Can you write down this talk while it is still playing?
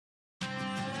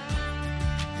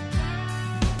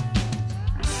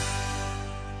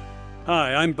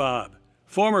Hi, I'm Bob,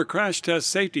 former crash test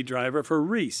safety driver for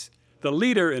Reese, the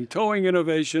leader in towing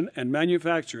innovation and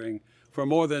manufacturing for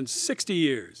more than 60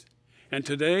 years. And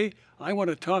today, I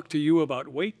want to talk to you about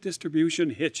weight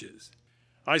distribution hitches.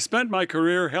 I spent my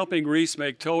career helping Reese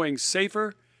make towing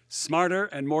safer, smarter,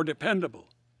 and more dependable.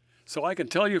 So I can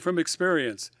tell you from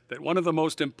experience that one of the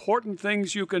most important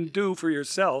things you can do for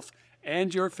yourself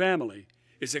and your family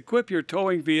is equip your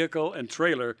towing vehicle and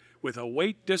trailer with a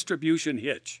weight distribution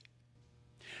hitch.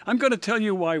 I'm going to tell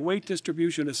you why weight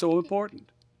distribution is so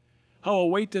important, how a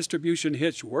weight distribution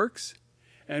hitch works,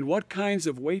 and what kinds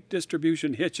of weight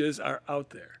distribution hitches are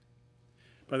out there.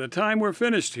 By the time we're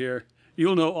finished here,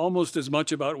 you'll know almost as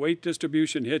much about weight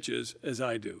distribution hitches as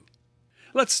I do.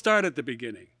 Let's start at the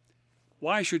beginning.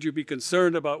 Why should you be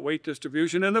concerned about weight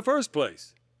distribution in the first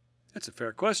place? That's a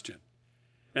fair question.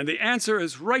 And the answer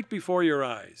is right before your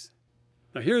eyes.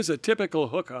 Now here's a typical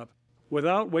hookup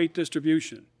without weight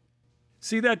distribution.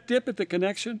 See that dip at the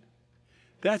connection?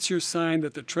 That's your sign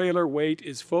that the trailer weight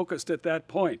is focused at that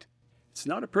point. It's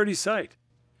not a pretty sight.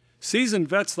 Seasoned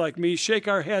vets like me shake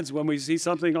our heads when we see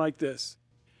something like this.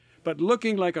 But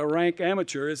looking like a rank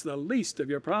amateur is the least of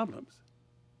your problems.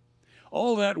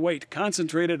 All that weight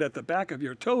concentrated at the back of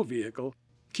your tow vehicle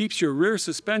keeps your rear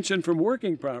suspension from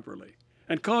working properly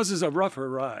and causes a rougher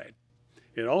ride.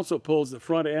 It also pulls the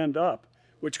front end up,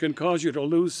 which can cause you to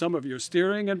lose some of your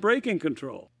steering and braking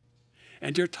control.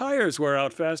 And your tires wear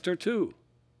out faster too.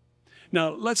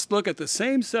 Now let's look at the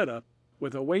same setup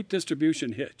with a weight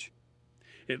distribution hitch.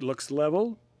 It looks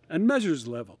level and measures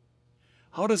level.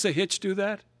 How does a hitch do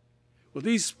that? Well,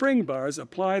 these spring bars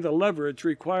apply the leverage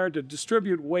required to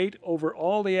distribute weight over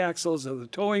all the axles of the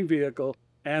towing vehicle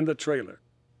and the trailer.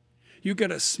 You get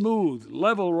a smooth,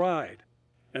 level ride,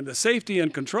 and the safety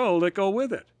and control that go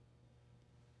with it.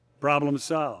 Problem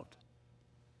solved.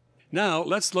 Now,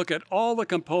 let's look at all the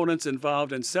components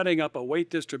involved in setting up a weight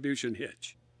distribution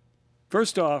hitch.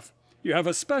 First off, you have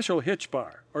a special hitch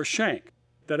bar, or shank,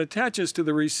 that attaches to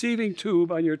the receiving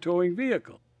tube on your towing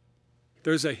vehicle.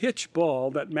 There's a hitch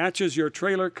ball that matches your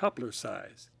trailer coupler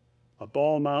size, a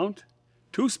ball mount,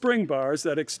 two spring bars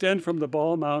that extend from the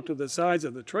ball mount to the sides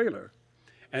of the trailer,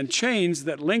 and chains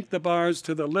that link the bars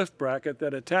to the lift bracket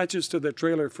that attaches to the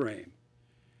trailer frame.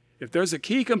 If there's a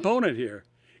key component here,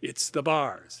 it's the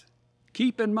bars.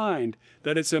 Keep in mind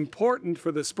that it's important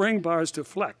for the spring bars to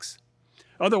flex.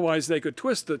 Otherwise, they could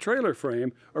twist the trailer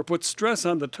frame or put stress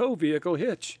on the tow vehicle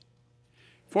hitch.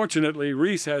 Fortunately,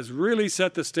 Reese has really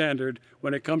set the standard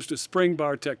when it comes to spring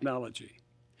bar technology.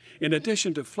 In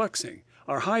addition to flexing,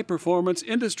 our high-performance,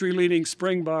 industry-leading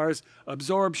spring bars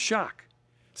absorb shock.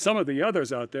 Some of the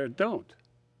others out there don't.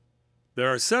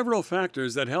 There are several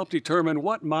factors that help determine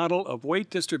what model of weight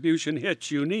distribution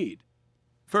hitch you need.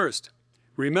 First,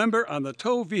 remember on the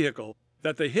tow vehicle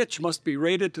that the hitch must be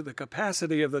rated to the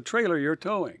capacity of the trailer you're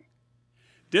towing.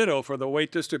 Ditto for the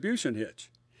weight distribution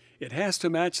hitch. It has to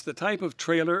match the type of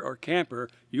trailer or camper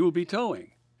you'll be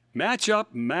towing.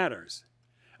 Match-up matters.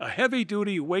 A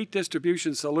heavy-duty weight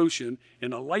distribution solution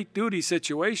in a light-duty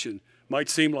situation might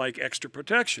seem like extra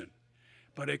protection,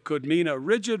 but it could mean a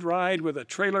rigid ride with a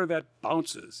trailer that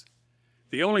bounces.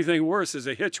 The only thing worse is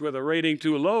a hitch with a rating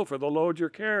too low for the load you're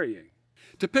carrying.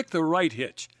 To pick the right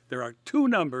hitch, there are two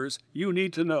numbers you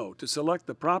need to know to select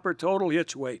the proper total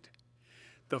hitch weight.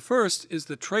 The first is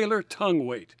the trailer tongue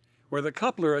weight, where the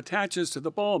coupler attaches to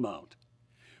the ball mount.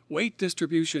 Weight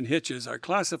distribution hitches are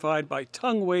classified by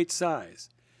tongue weight size,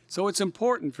 so it's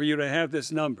important for you to have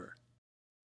this number.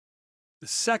 The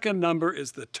second number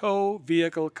is the tow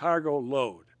vehicle cargo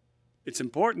load. It's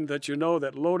important that you know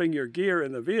that loading your gear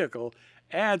in the vehicle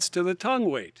adds to the tongue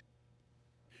weight.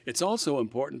 It's also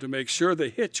important to make sure the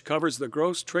hitch covers the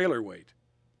gross trailer weight.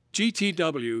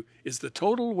 GTW is the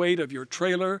total weight of your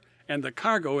trailer and the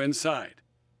cargo inside.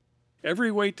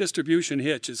 Every weight distribution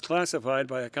hitch is classified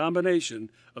by a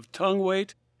combination of tongue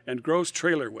weight and gross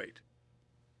trailer weight.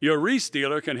 Your Reese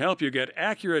dealer can help you get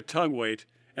accurate tongue weight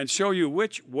and show you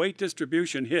which weight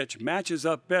distribution hitch matches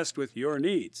up best with your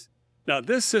needs. Now,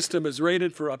 this system is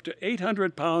rated for up to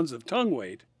 800 pounds of tongue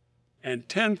weight and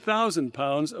 10,000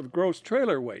 pounds of gross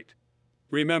trailer weight.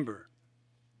 Remember,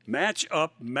 match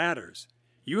up matters.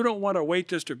 You don't want a weight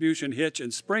distribution hitch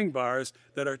and spring bars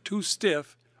that are too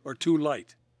stiff or too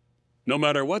light. No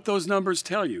matter what those numbers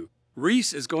tell you,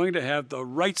 Reese is going to have the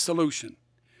right solution.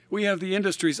 We have the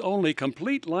industry's only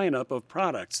complete lineup of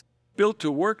products built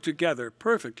to work together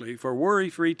perfectly for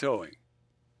worry-free towing.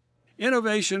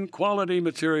 Innovation, quality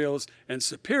materials, and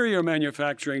superior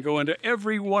manufacturing go into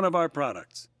every one of our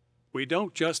products. We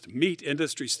don't just meet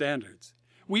industry standards,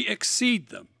 we exceed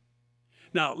them.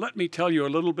 Now, let me tell you a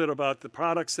little bit about the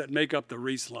products that make up the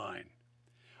Reese line.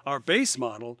 Our base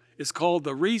model is called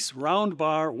the Reese Round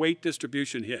Bar Weight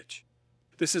Distribution Hitch.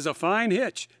 This is a fine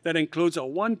hitch that includes a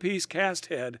one-piece cast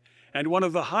head and one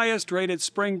of the highest-rated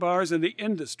spring bars in the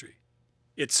industry.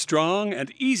 It's strong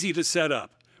and easy to set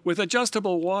up, with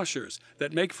adjustable washers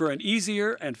that make for an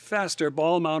easier and faster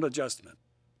ball mount adjustment.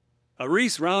 A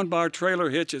Reese round bar trailer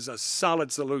hitch is a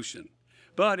solid solution,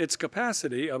 but its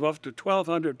capacity of up to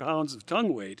 1,200 pounds of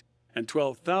tongue weight and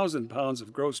 12,000 pounds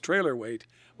of gross trailer weight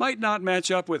might not match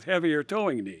up with heavier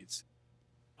towing needs.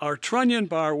 Our trunnion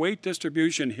bar weight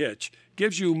distribution hitch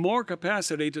gives you more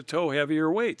capacity to tow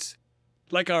heavier weights.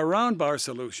 Like our round bar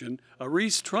solution, a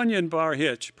Reese trunnion bar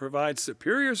hitch provides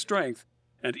superior strength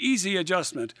and easy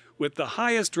adjustment with the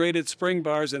highest rated spring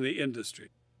bars in the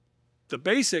industry. The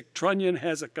basic trunnion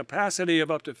has a capacity of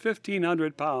up to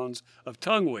 1,500 pounds of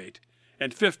tongue weight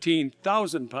and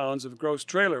 15,000 pounds of gross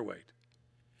trailer weight.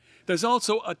 There's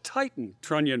also a Titan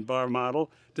trunnion bar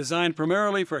model designed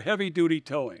primarily for heavy-duty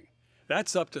towing.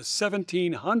 That's up to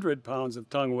 1,700 pounds of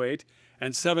tongue weight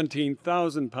and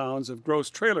 17,000 pounds of gross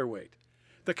trailer weight,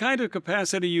 the kind of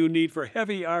capacity you need for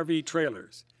heavy RV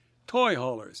trailers, toy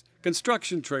haulers,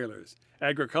 construction trailers,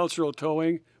 agricultural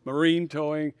towing, marine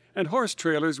towing, and horse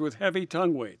trailers with heavy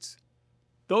tongue weights.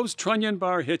 Those trunnion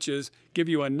bar hitches give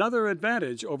you another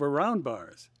advantage over round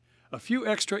bars: a few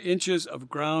extra inches of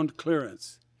ground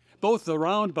clearance. Both the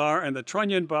round bar and the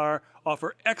trunnion bar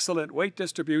offer excellent weight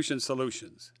distribution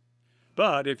solutions.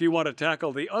 But if you want to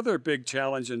tackle the other big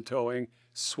challenge in towing,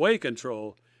 sway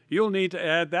control, you'll need to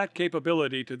add that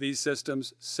capability to these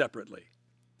systems separately.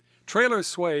 Trailer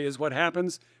sway is what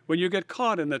happens when you get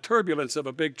caught in the turbulence of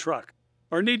a big truck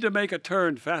or need to make a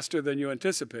turn faster than you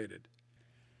anticipated.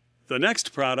 The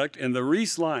next product in the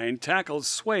Reese line tackles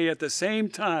sway at the same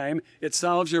time it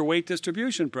solves your weight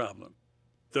distribution problem.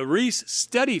 The Reese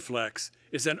SteadyFlex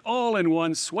is an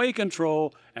all-in-one sway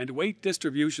control and weight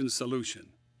distribution solution.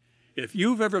 If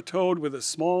you've ever towed with a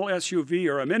small SUV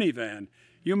or a minivan,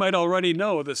 you might already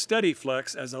know the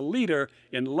SteadyFlex as a leader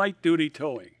in light-duty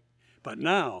towing. But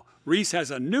now, Reese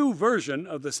has a new version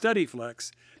of the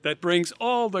SteadyFlex that brings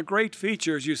all the great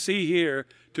features you see here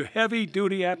to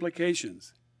heavy-duty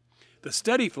applications. The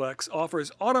SteadyFlex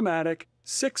offers automatic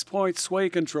 6-point sway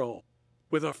control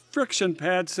with a friction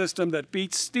pad system that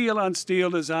beats steel-on-steel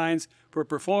designs for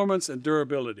performance and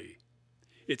durability.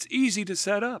 It's easy to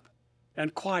set up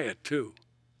and quiet, too.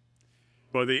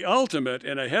 For the ultimate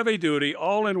in a heavy-duty,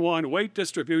 all-in-one weight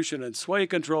distribution and sway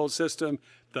control system,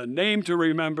 the name to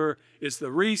remember is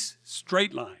the Reese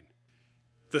Straight Line.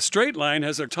 The Straight Line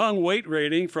has a tongue weight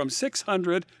rating from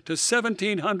 600 to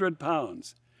 1,700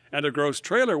 pounds and a gross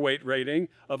trailer weight rating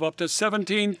of up to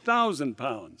 17,000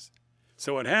 pounds.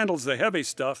 So it handles the heavy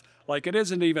stuff like it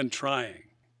isn't even trying.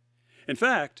 In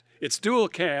fact, its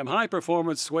dual-cam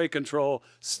high-performance sway control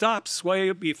stops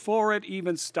sway before it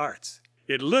even starts.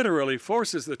 It literally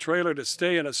forces the trailer to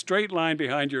stay in a straight line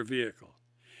behind your vehicle,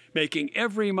 making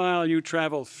every mile you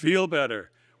travel feel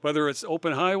better, whether it's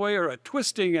open highway or a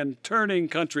twisting and turning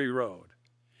country road.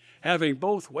 Having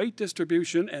both weight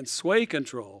distribution and sway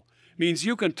control means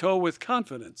you can tow with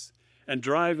confidence and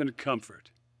drive in comfort.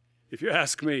 If you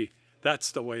ask me,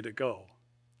 that's the way to go.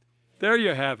 There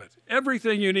you have it,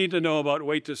 everything you need to know about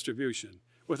weight distribution,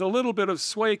 with a little bit of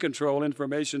sway control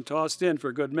information tossed in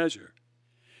for good measure.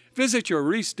 Visit your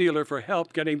Reese dealer for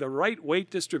help getting the right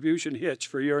weight distribution hitch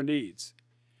for your needs.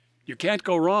 You can't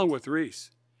go wrong with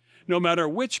Reese. No matter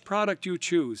which product you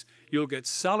choose, you'll get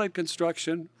solid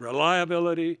construction,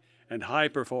 reliability, and high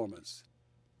performance.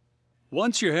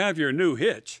 Once you have your new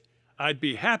hitch, I'd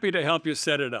be happy to help you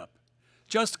set it up.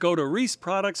 Just go to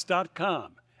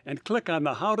reeseproducts.com and click on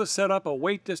the How to Set Up a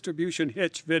Weight Distribution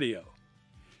Hitch video.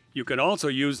 You can also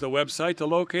use the website to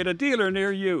locate a dealer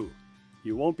near you.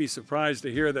 You won't be surprised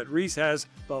to hear that Reese has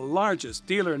the largest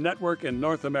dealer network in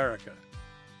North America.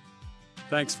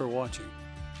 Thanks for watching.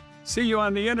 See you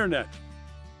on the internet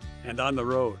and on the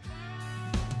road.